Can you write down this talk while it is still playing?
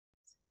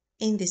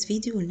In this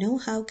video, we'll know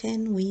how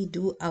can we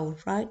do our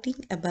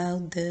writing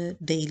about the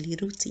daily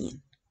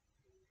routine.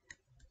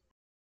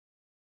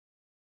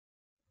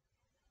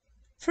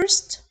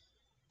 First,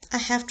 I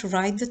have to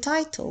write the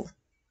title.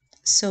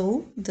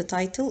 So the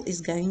title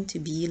is going to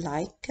be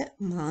like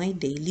my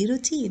daily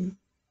routine.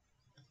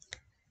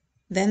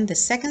 Then the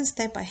second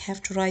step, I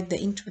have to write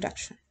the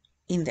introduction.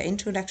 In the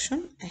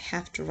introduction, I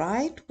have to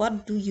write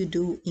what do you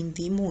do in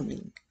the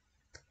morning.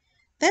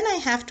 Then I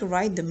have to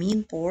write the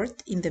main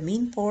part. In the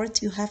main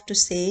part, you have to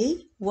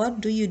say,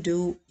 what do you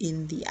do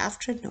in the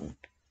afternoon?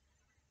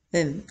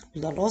 Then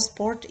the last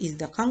part is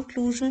the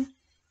conclusion.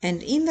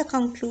 And in the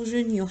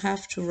conclusion, you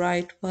have to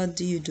write, what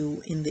do you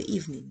do in the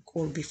evening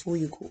or before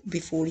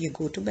you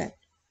go to bed?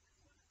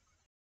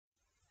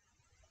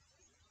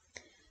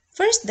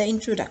 First, the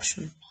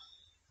introduction.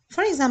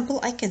 For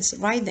example, I can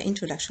write the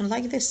introduction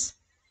like this.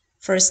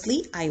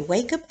 Firstly, I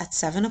wake up at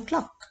 7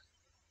 o'clock.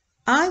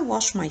 I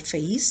wash my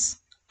face.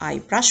 I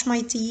brush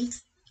my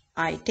teeth,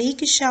 I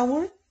take a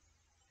shower,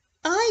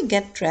 I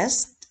get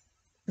dressed,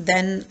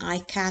 then I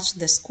catch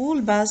the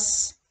school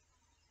bus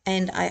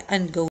and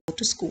go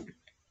to school.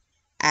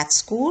 At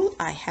school,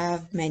 I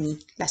have many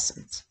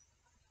lessons.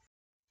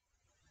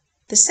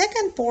 The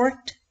second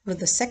part or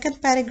the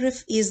second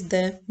paragraph is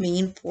the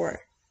main part.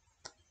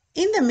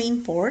 In the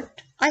main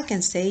part, I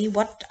can say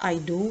what I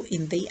do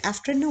in the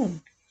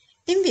afternoon.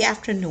 In the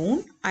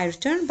afternoon, I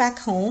return back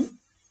home,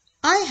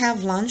 I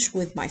have lunch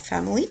with my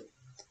family.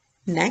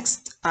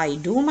 Next, I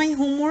do my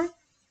homework.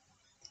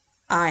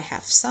 I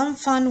have some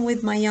fun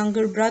with my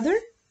younger brother.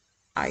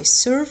 I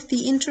surf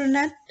the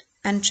internet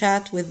and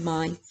chat with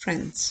my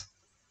friends.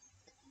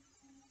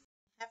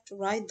 I have to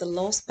write the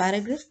last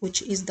paragraph,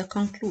 which is the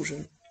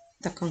conclusion.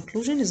 The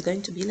conclusion is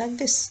going to be like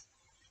this.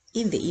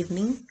 In the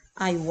evening,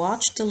 I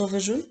watch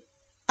television.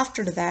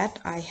 After that,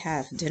 I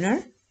have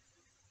dinner.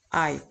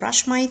 I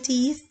brush my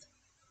teeth.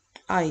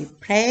 I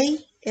pray,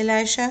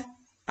 Elisha.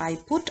 I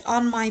put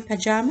on my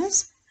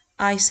pajamas.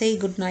 I say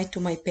goodnight to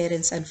my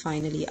parents, and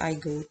finally I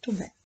go to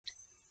bed.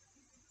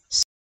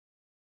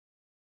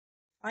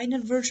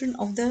 Final version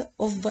of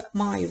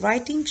my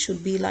writing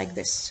should be like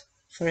this.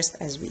 First,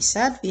 as we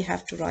said, we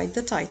have to write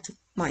the title,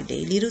 my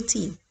daily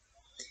routine.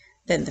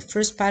 Then the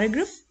first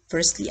paragraph,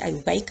 firstly,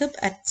 I wake up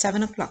at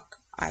 7 o'clock.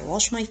 I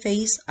wash my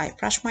face, I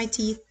brush my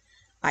teeth,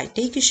 I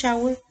take a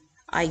shower,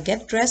 I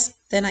get dressed,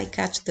 then I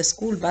catch the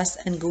school bus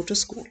and go to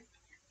school.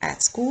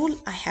 At school,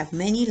 I have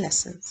many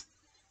lessons.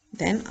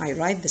 Then I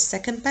write the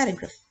second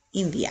paragraph.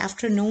 In the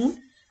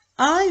afternoon,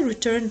 I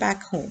return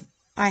back home.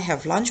 I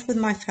have lunch with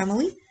my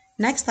family.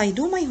 Next, I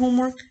do my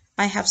homework.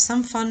 I have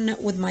some fun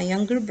with my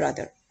younger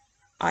brother.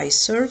 I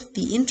surf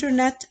the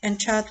internet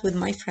and chat with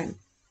my friend.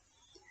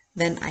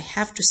 Then I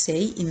have to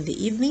say, in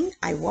the evening,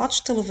 I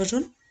watch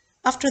television.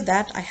 After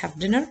that, I have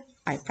dinner.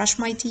 I brush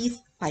my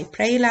teeth. I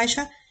pray,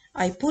 Elisha.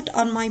 I put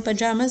on my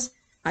pajamas.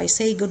 I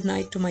say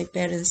goodnight to my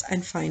parents.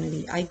 And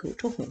finally, I go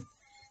to home.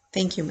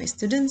 Thank you, my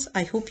students.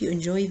 I hope you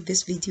enjoyed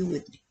this video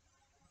with me.